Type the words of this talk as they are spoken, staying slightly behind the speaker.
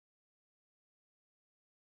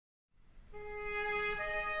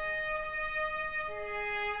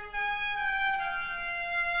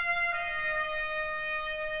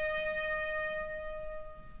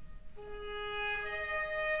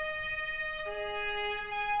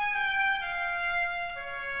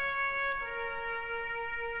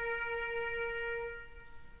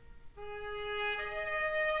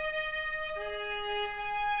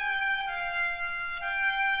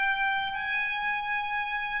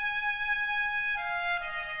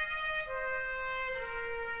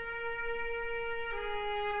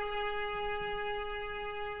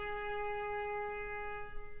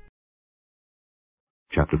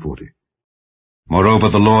Chapter 40. Moreover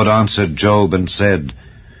the Lord answered Job and said,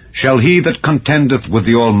 Shall he that contendeth with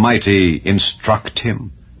the Almighty instruct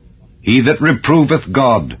him? He that reproveth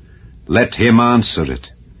God, let him answer it.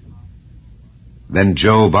 Then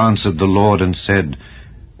Job answered the Lord and said,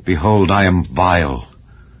 Behold, I am vile.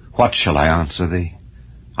 What shall I answer thee?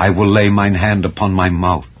 I will lay mine hand upon my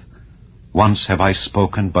mouth. Once have I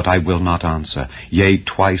spoken, but I will not answer. Yea,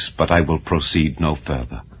 twice, but I will proceed no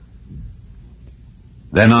further.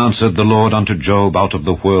 Then answered the Lord unto Job out of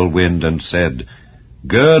the whirlwind, and said,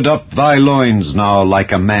 Gird up thy loins now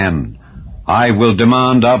like a man. I will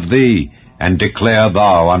demand of thee, and declare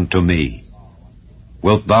thou unto me.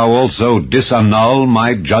 Wilt thou also disannul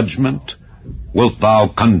my judgment? Wilt thou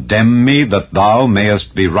condemn me, that thou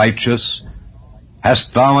mayest be righteous?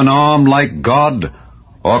 Hast thou an arm like God?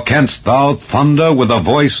 Or canst thou thunder with a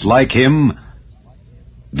voice like him?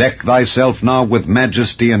 Deck thyself now with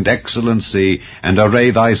majesty and excellency, and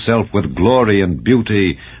array thyself with glory and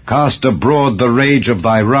beauty. Cast abroad the rage of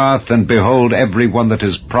thy wrath, and behold every one that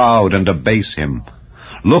is proud, and abase him.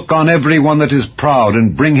 Look on every one that is proud,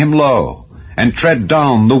 and bring him low, and tread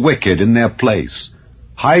down the wicked in their place.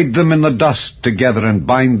 Hide them in the dust together, and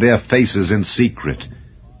bind their faces in secret.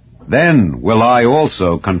 Then will I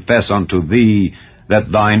also confess unto thee, that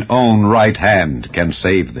thine own right hand can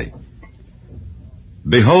save thee.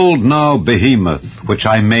 Behold now Behemoth, which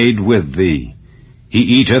I made with thee. He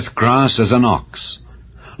eateth grass as an ox.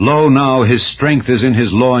 Lo now, his strength is in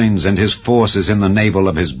his loins, and his force is in the navel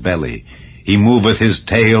of his belly. He moveth his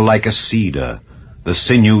tail like a cedar. The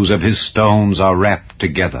sinews of his stones are wrapped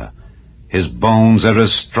together. His bones are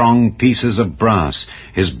as strong pieces of brass.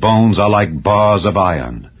 His bones are like bars of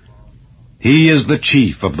iron. He is the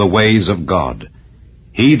chief of the ways of God.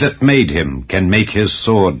 He that made him can make his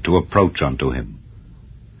sword to approach unto him.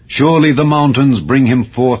 Surely the mountains bring him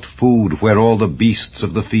forth food, where all the beasts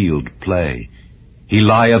of the field play. He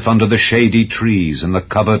lieth under the shady trees, in the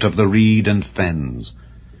covert of the reed and fens.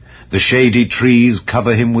 The shady trees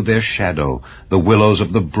cover him with their shadow. The willows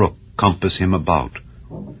of the brook compass him about.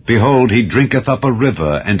 Behold, he drinketh up a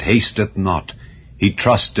river, and hasteth not. He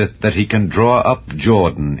trusteth that he can draw up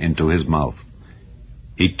Jordan into his mouth.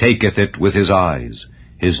 He taketh it with his eyes.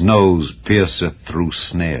 His nose pierceth through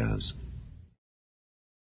snares.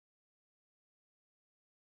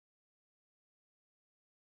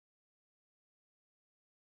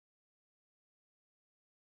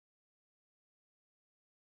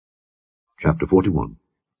 Chapter 41.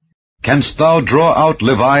 Canst thou draw out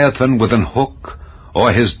Leviathan with an hook,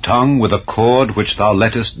 or his tongue with a cord which thou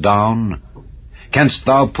lettest down? Canst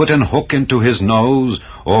thou put an hook into his nose,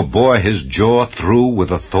 or bore his jaw through with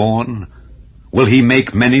a thorn? Will he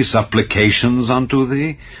make many supplications unto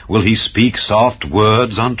thee? Will he speak soft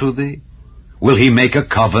words unto thee? Will he make a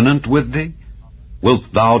covenant with thee?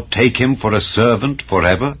 Wilt thou take him for a servant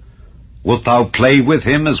forever? Wilt thou play with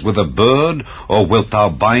him as with a bird, or wilt thou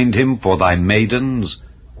bind him for thy maidens?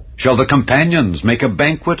 Shall the companions make a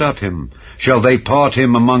banquet of him? Shall they part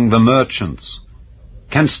him among the merchants?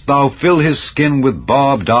 Canst thou fill his skin with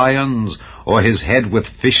barbed irons, or his head with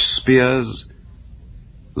fish spears?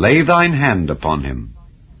 Lay thine hand upon him.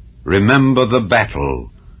 Remember the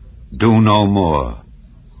battle. Do no more.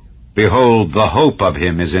 Behold, the hope of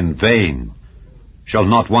him is in vain. Shall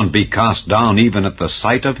not one be cast down even at the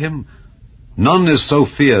sight of him? None is so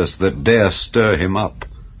fierce that dare stir him up.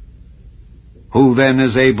 Who then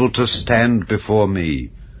is able to stand before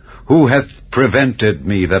me? Who hath prevented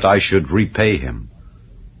me that I should repay him?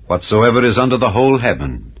 Whatsoever is under the whole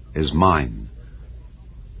heaven is mine.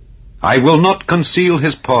 I will not conceal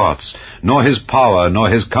his parts, nor his power, nor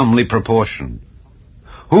his comely proportion.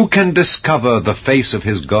 Who can discover the face of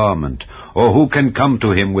his garment, or who can come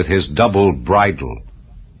to him with his double bridle?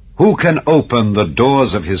 Who can open the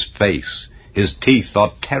doors of his face? His teeth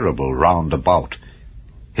are terrible round about.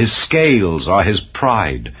 His scales are his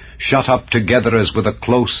pride, shut up together as with a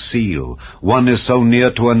close seal. One is so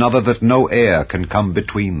near to another that no air can come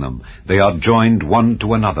between them. They are joined one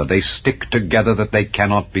to another. They stick together that they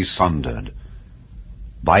cannot be sundered.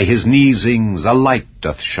 By his neesings a light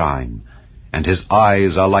doth shine, and his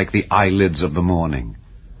eyes are like the eyelids of the morning.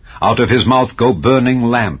 Out of his mouth go burning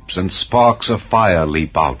lamps, and sparks of fire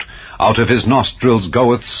leap out. Out of his nostrils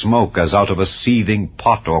goeth smoke, as out of a seething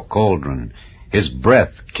pot or cauldron. His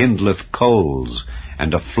breath kindleth coals,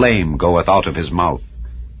 and a flame goeth out of his mouth.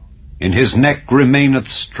 In his neck remaineth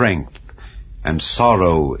strength, and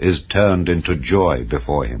sorrow is turned into joy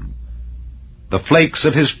before him. The flakes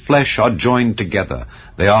of his flesh are joined together.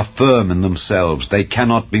 They are firm in themselves. They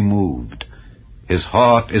cannot be moved. His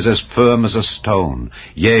heart is as firm as a stone,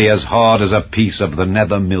 yea, as hard as a piece of the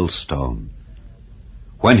nether millstone.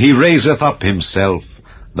 When he raiseth up himself,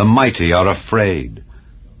 the mighty are afraid.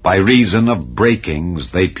 By reason of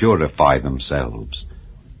breakings they purify themselves.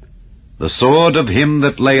 The sword of him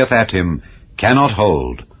that layeth at him cannot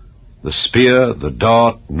hold, the spear, the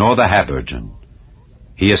dart, nor the habergeon.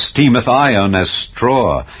 He esteemeth iron as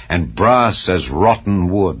straw, and brass as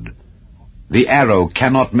rotten wood. The arrow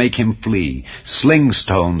cannot make him flee.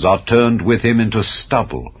 Slingstones are turned with him into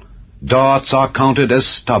stubble. Darts are counted as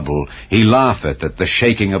stubble. He laugheth at the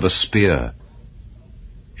shaking of a spear.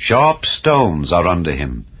 Sharp stones are under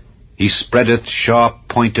him. He spreadeth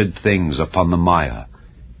sharp-pointed things upon the mire.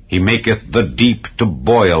 He maketh the deep to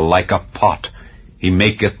boil like a pot. He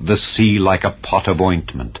maketh the sea like a pot of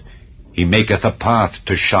ointment. He maketh a path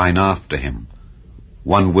to shine after him.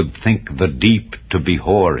 One would think the deep to be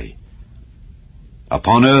hoary.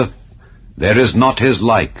 Upon earth there is not his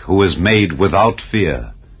like, who is made without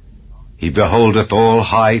fear. He beholdeth all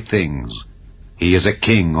high things. He is a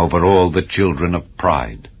king over all the children of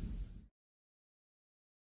pride.